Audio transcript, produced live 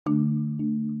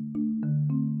I'm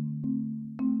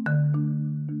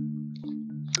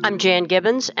Jan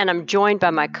Gibbons, and I'm joined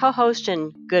by my co-host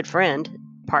and good friend,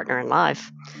 partner in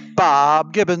life,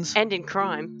 Bob Gibbons. and in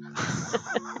crime.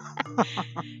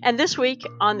 And this week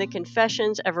on the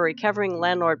Confessions of a Recovering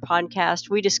Landlord podcast,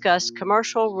 we discuss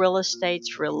commercial real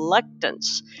estate's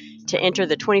reluctance to enter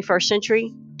the 21st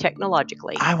century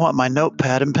technologically. I want my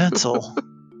notepad and pencil.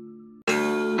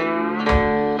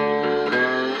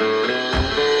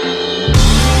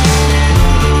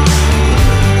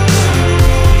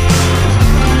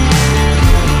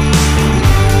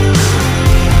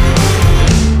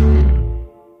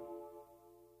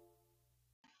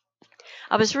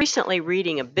 I was recently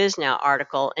reading a BizNow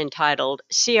article entitled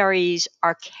CRE's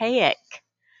Archaic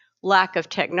Lack of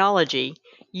Technology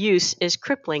Use is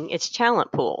Crippling Its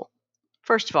Talent Pool.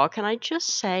 First of all, can I just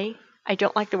say I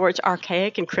don't like the words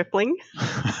archaic and crippling?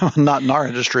 Not in our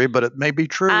industry, but it may be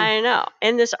true. I know.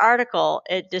 In this article,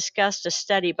 it discussed a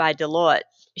study by Deloitte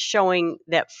showing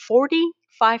that 45%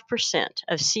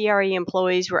 of CRE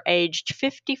employees were aged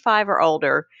 55 or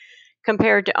older,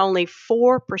 compared to only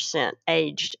 4%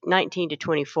 aged 19 to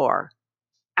 24.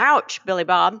 Ouch, Billy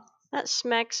Bob. That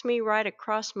smacks me right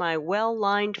across my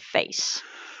well-lined face.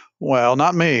 Well,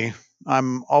 not me.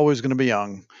 I'm always going to be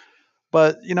young.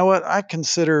 But you know what? I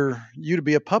consider you to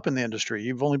be a pup in the industry.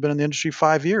 You've only been in the industry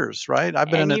 5 years, right?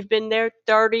 I've been And in you've it, been there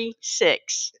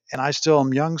 36. and I still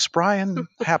am young, spry, and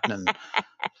happening.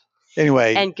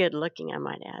 Anyway, And good looking, I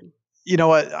might add. you know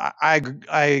what?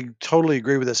 I totally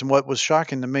agree with this. And what was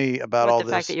shocking to me about all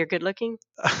The fact this, that you're good looking?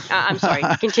 I'm sorry.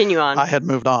 Continue on. I had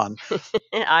moved on.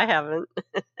 I haven't.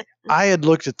 I had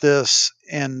looked at this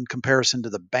in comparison to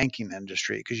the banking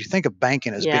industry, because you think of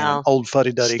banking as being an old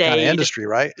fuddy-duddy kind of Staid. industry,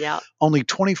 right? Yeah. Only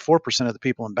 24% of the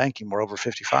people in banking were over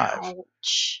 55.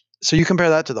 Ouch. So you compare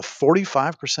that to the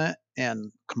 45%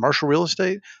 in commercial real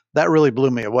estate, that really blew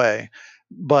me away.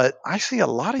 But I see a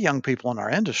lot of young people in our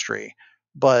industry.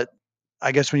 But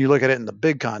I guess when you look at it in the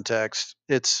big context,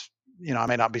 it's, I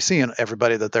may not be seeing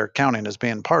everybody that they're counting as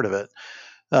being part of it.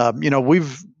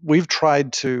 We've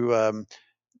tried to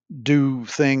do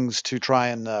things to try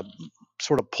and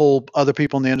sort of pull other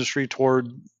people in the industry toward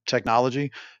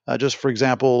technology. Just for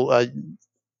example,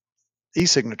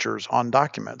 e-signatures on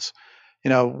documents.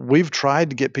 We've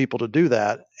tried to get people to do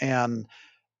that, and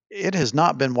it has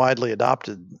not been widely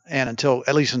adopted, and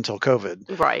at least until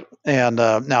COVID. Right. And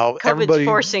now COVID's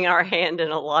forcing our hand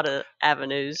in a lot of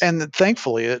avenues. And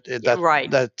thankfully,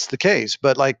 that's the case.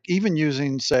 But like even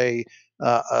using, say,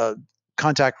 a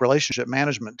contact relationship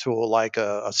management tool like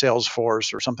a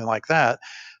Salesforce or something like that,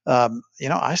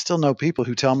 I still know people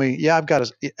who tell me, "Yeah, I've got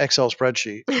an Excel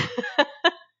spreadsheet."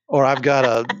 Or I've got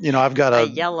a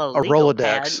yellow a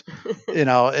Rolodex,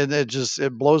 and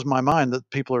it blows my mind that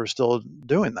people are still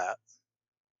doing that.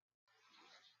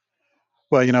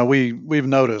 Well, we've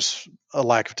noticed a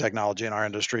lack of technology in our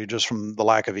industry just from the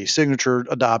lack of e-signature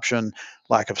adoption,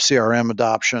 lack of CRM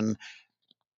adoption,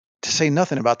 to say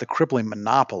nothing about the crippling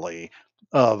monopoly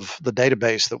of the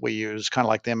database that we use, kind of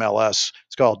like the MLS.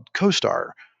 It's called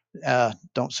CoStar.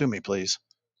 Don't sue me, please.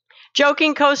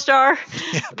 Joking, CoStar.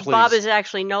 Yeah, please. Bob is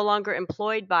actually no longer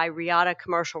employed by Riata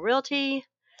Commercial Realty.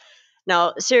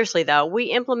 Now, seriously, though, we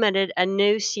implemented a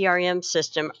new CRM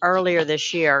system earlier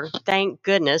this year, thank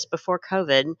goodness, before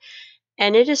COVID,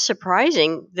 and it is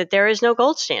surprising that there is no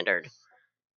gold standard.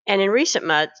 And in recent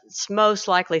months, most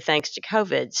likely thanks to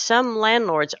COVID, some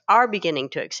landlords are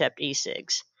beginning to accept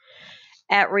e-cigs.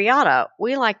 At Riata,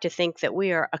 we like to think that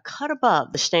we are a cut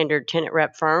above the standard tenant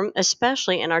rep firm,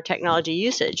 especially in our technology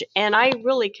usage. And I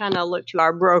really kind of look to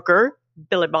our broker,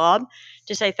 Billy Bob,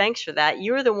 to say thanks for that.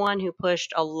 You're the one who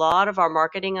pushed a lot of our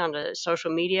marketing onto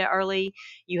social media early.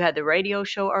 You had the radio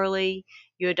show early.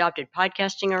 You adopted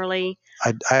podcasting early.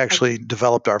 I actually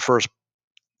developed our first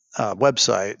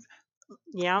website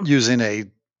using a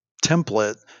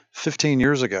template 15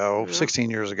 years ago, 16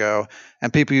 years ago,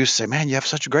 and people used to say, "Man, you have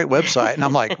such a great website." And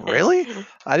I'm like, "Really?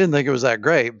 I didn't think it was that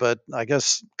great," but I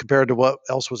guess compared to what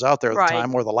else was out there at the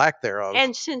time, or the lack thereof.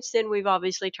 And since then, we've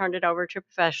obviously turned it over to a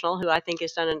professional who I think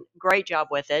has done a great job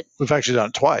with it. We've actually redone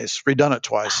it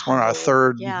twice. We're on our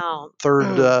third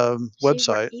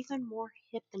website. We're even more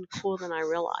hip and cool than I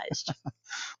realized.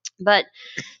 But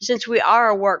since we are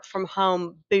a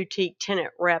work-from-home boutique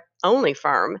tenant rep only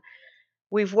firm,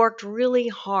 we've worked really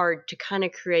hard to kind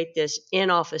of create this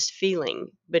in-office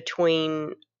feeling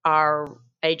between our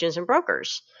agents and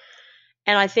brokers.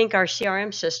 And I think our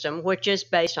CRM system, which is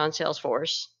based on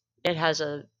Salesforce, it has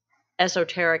a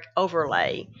esoteric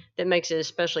overlay that makes it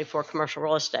especially for commercial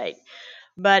real estate.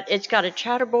 But it's got a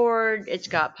chatter board, it's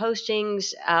got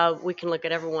postings. We can look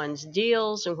at everyone's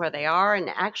deals and where they are. And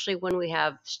actually, when we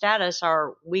have status,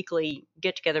 our weekly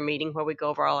get together meeting where we go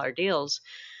over all our deals,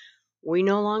 we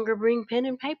no longer bring pen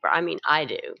and paper. I mean, I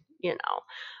do, you know,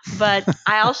 but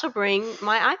I also bring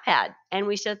my iPad and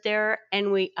we sit there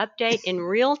and we update in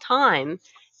real time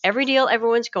every deal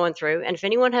everyone's going through. And if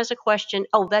anyone has a question,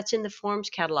 oh, that's in the forms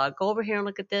catalog. Go over here and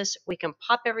look at this. We can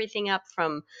pop everything up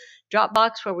from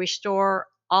Dropbox, where we store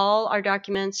all our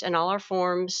documents and all our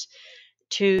forms,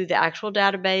 to the actual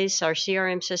database, our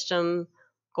CRM system,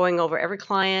 going over every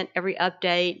client, every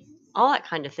update, all that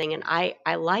kind of thing. And I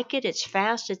like it. It's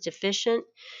fast, it's efficient.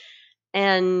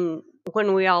 And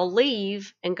when we all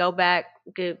leave and go back,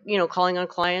 calling on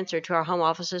clients or to our home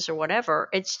offices or whatever,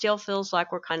 it still feels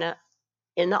like we're kind of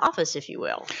in the office, if you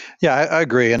will. Yeah, I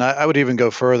agree, and I would even go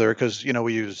further because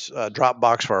we use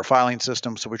Dropbox for our filing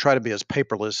system, so we try to be as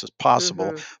paperless as possible.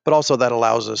 Hmm. But also that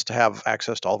allows us to have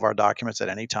access to all of our documents at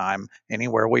any time,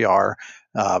 anywhere we are.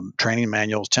 Training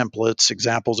manuals, templates,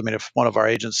 examples. I mean, if one of our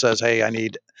agents says, "Hey, I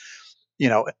need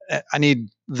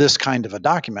this kind of a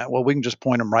document," well, we can just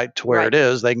point them right to where Right. it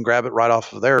is. They can grab it right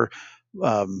off of their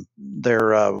Dropbox.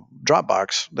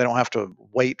 They don't have to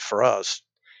wait for us.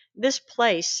 This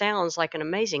place sounds like an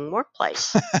amazing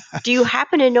workplace. Do you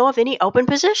happen to know of any open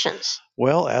positions?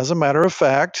 Well, as a matter of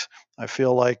fact, I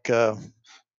feel like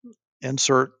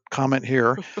insert comment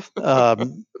here.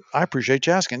 I appreciate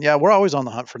you asking. Yeah, we're always on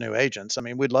the hunt for new agents. I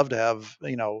mean, we'd love to have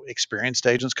experienced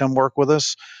agents come work with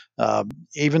us,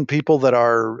 even people that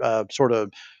are sort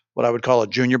of what I would call a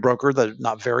junior broker that are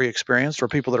not very experienced, or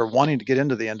people that are wanting to get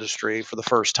into the industry for the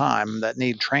first time that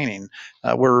need training.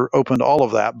 We're open to all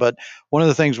of that. But one of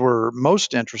the things we're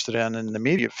most interested in the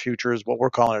immediate future is what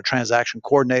we're calling a transaction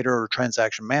coordinator or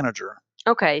transaction manager.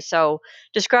 Okay, so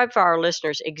describe for our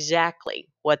listeners exactly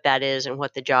what that is and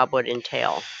what the job would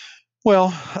entail. Well,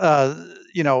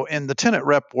 in the tenant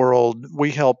rep world, we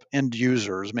help end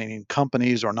users, meaning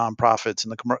companies or nonprofits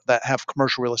that have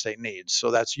commercial real estate needs.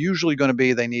 So that's usually going to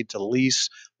be they need to lease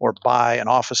or buy an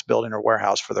office building or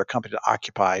warehouse for their company to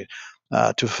occupy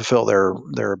to fulfill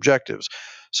their objectives.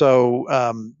 So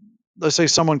let's say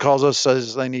someone calls us,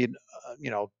 says they need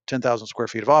 10,000 square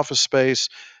feet of office space.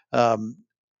 Um,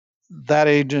 that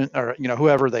agent, or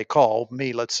whoever they call,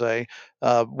 me let's say,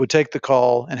 would take the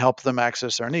call and help them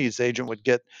access their needs. The agent would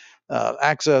get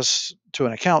access to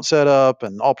an account set up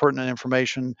and all pertinent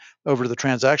information over to the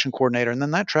transaction coordinator, and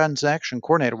then that transaction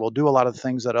coordinator will do a lot of the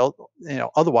things that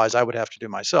otherwise I would have to do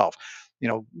myself.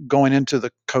 Going into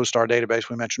the CoStar database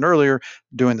we mentioned earlier,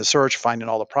 doing the search, finding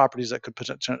all the properties that could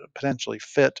potentially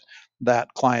fit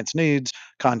that client's needs,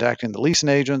 contacting the leasing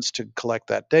agents to collect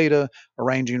that data,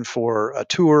 arranging for a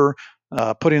tour,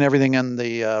 putting everything in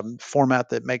the format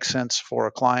that makes sense for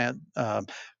a client,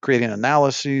 creating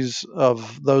analyses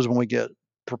of those when we get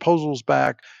proposals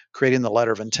back, creating the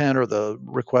letter of intent or the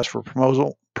request for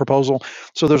proposal.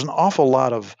 So there's an awful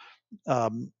lot of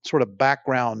sort of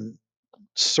background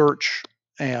search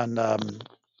and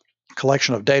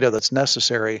collection of data that's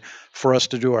necessary for us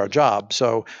to do our job.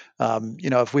 So,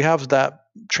 if we have that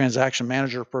transaction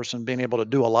manager person being able to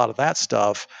do a lot of that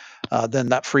stuff, then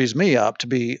that frees me up to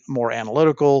be more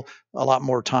analytical, a lot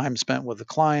more time spent with the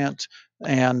client,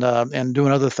 and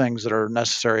doing other things that are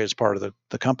necessary as part of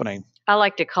the company. I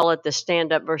like to call it the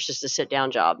stand up versus the sit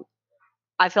down job.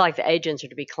 I feel like the agents are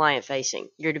to be client facing.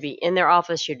 You're to be in their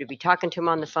office, you're to be talking to them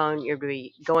on the phone, you're to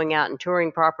be going out and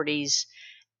touring properties,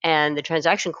 and the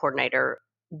transaction coordinator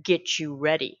gets you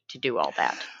ready to do all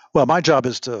that. Well, my job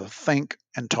is to think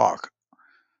and talk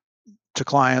to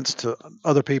clients, to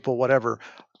other people, whatever.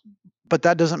 But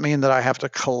that doesn't mean that I have to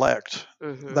collect,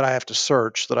 Hmm. that I have to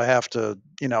search, that I have to,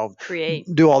 Create.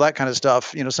 do all that kind of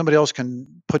stuff. Somebody else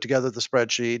can put together the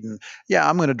spreadsheet, and yeah,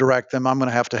 I'm going to direct them. I'm going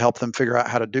to have to help them figure out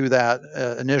how to do that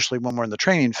initially when we're in the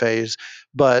training phase.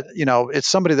 But it's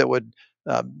somebody that would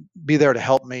uh, be there to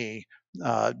help me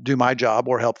do my job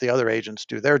or help the other agents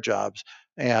do their jobs,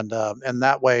 and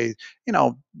that way, you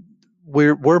know,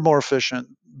 we're more efficient.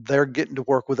 They're getting to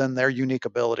work within their unique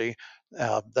ability,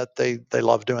 that they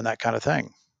love doing that kind of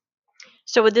thing.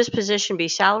 So would this position be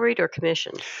salaried or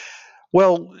commissioned?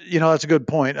 Well, that's a good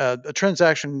point. A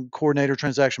transaction coordinator,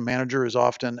 transaction manager is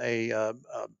often a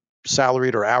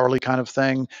salaried or hourly kind of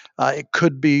thing. It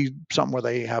could be something where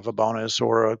they have a bonus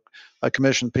or a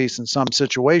commission piece in some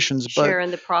situations, but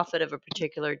Sharing the profit of a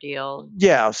particular deal.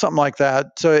 yeah, something like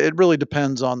that. So it really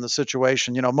depends on the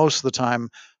situation. Most of the time,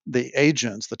 the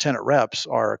agents, the tenant reps,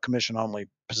 are a commission only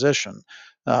position.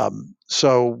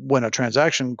 So when a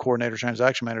transaction coordinator,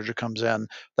 transaction manager comes in,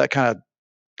 that kind of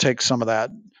takes some of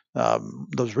that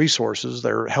those resources.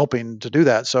 They're helping to do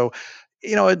that. So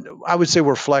I would say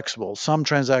we're flexible. Some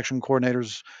transaction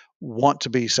coordinators want to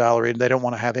be salaried. They don't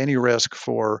want to have any risk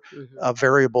for a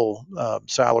variable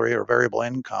salary or variable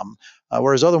income,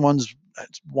 whereas other ones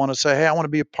want to say, "Hey, I want to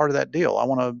be a part of that deal. I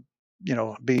want to,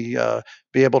 be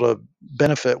able to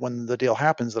benefit when the deal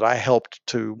happens that I helped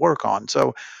to work on."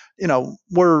 So,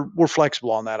 we're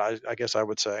flexible on that. I guess I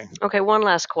would say. Okay, one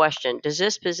last question. Does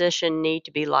this position need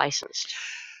to be licensed?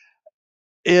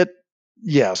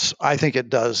 Yes, I think it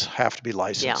does have to be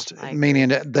licensed. I agree.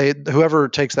 Meaning whoever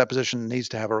takes that position needs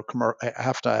to have a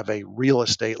real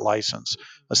estate license,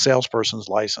 a salesperson's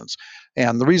license.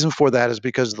 And the reason for that is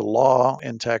because the law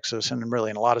in Texas and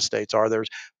really in a lot of states there's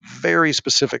very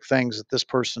specific things that this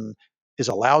person is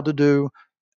allowed to do.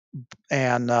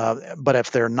 And but if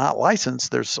they're not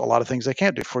licensed, there's a lot of things they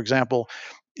can't do. For example,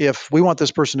 if we want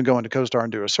this person to go into CoStar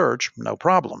and do a search, no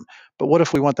problem. But what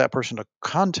if we want that person to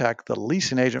contact the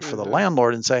leasing agent for the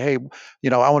landlord and say, "Hey,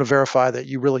 I want to verify that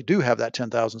you really do have that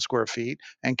 10,000 square feet,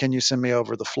 and can you send me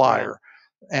over the flyer?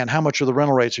 And how much of the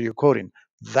rental rates are you quoting?"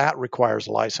 That requires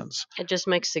a license. It just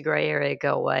makes the gray area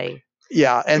go away.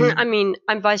 Yeah, and I mean,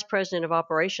 I'm vice president of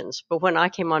operations, but when I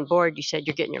came on board, you said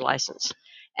you're getting your license.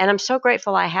 And I'm so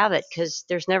grateful I have it because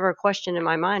there's never a question in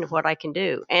my mind of what I can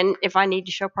do. And if I need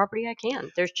to show property, I can.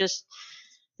 There's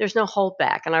no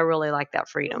holdback, and I really like that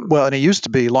freedom. Well, and it used to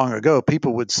be long ago,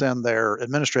 people would send their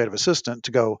administrative assistant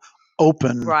to go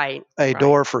open a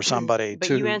door for somebody. But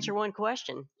you answer one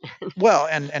question. Well,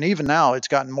 and even now it's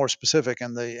gotten more specific,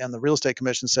 and the real estate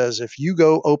commission says if you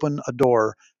go open a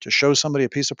door to show somebody a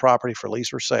piece of property for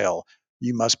lease or sale,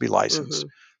 you must be licensed.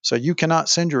 So you cannot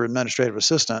send your administrative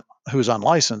assistant who's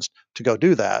unlicensed to go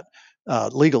do that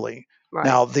legally.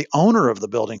 Now, the owner of the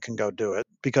building can go do it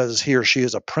because he or she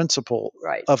is a principal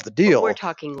of the deal. But we're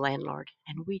talking landlord,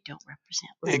 and we don't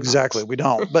represent landlords. Exactly, we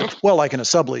don't. But like in a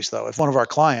sublease, though, if one of our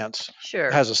clients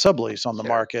has a sublease on the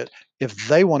market, if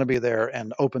they want to be there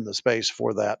and open the space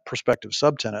for that prospective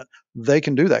subtenant, they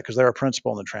can do that because they're a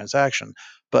principal in the transaction.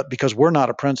 But because we're not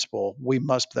a principal, we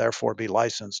must therefore be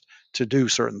licensed to do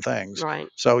certain things.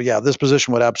 So, yeah, this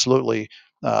position would absolutely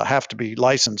have to be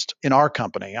licensed in our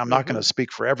company. I'm not going to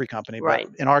speak for every company, but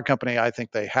in our company, I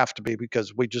think they have to be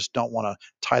because we just don't want to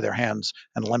tie their hands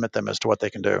and limit them as to what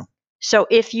they can do. So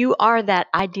if you are that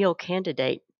ideal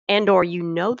candidate and or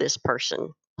this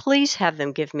person, please have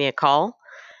them give me a call.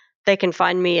 They can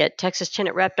find me at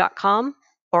texastenantrep.com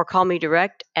or call me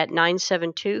direct at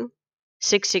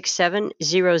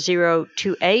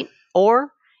 972-667-0028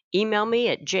 or email me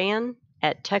at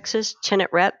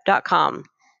jan@texastenantrep.com.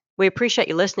 We appreciate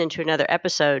you listening to another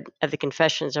episode of the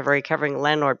Confessions of a Recovering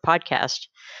Landlord podcast.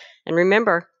 And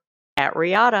remember, at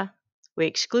Riata, we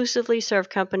exclusively serve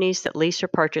companies that lease or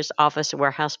purchase office and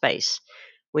warehouse space.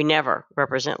 We never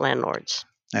represent landlords.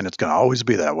 And it's going to always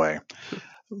be that way.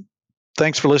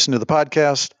 Thanks for listening to the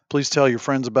podcast. Please tell your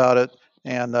friends about it.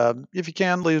 And if you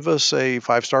can, leave us a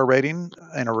 5-star rating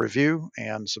and a review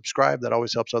and subscribe. That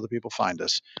always helps other people find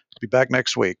us. Be back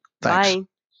next week. Thanks. Bye.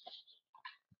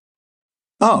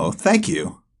 Oh, thank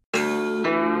you.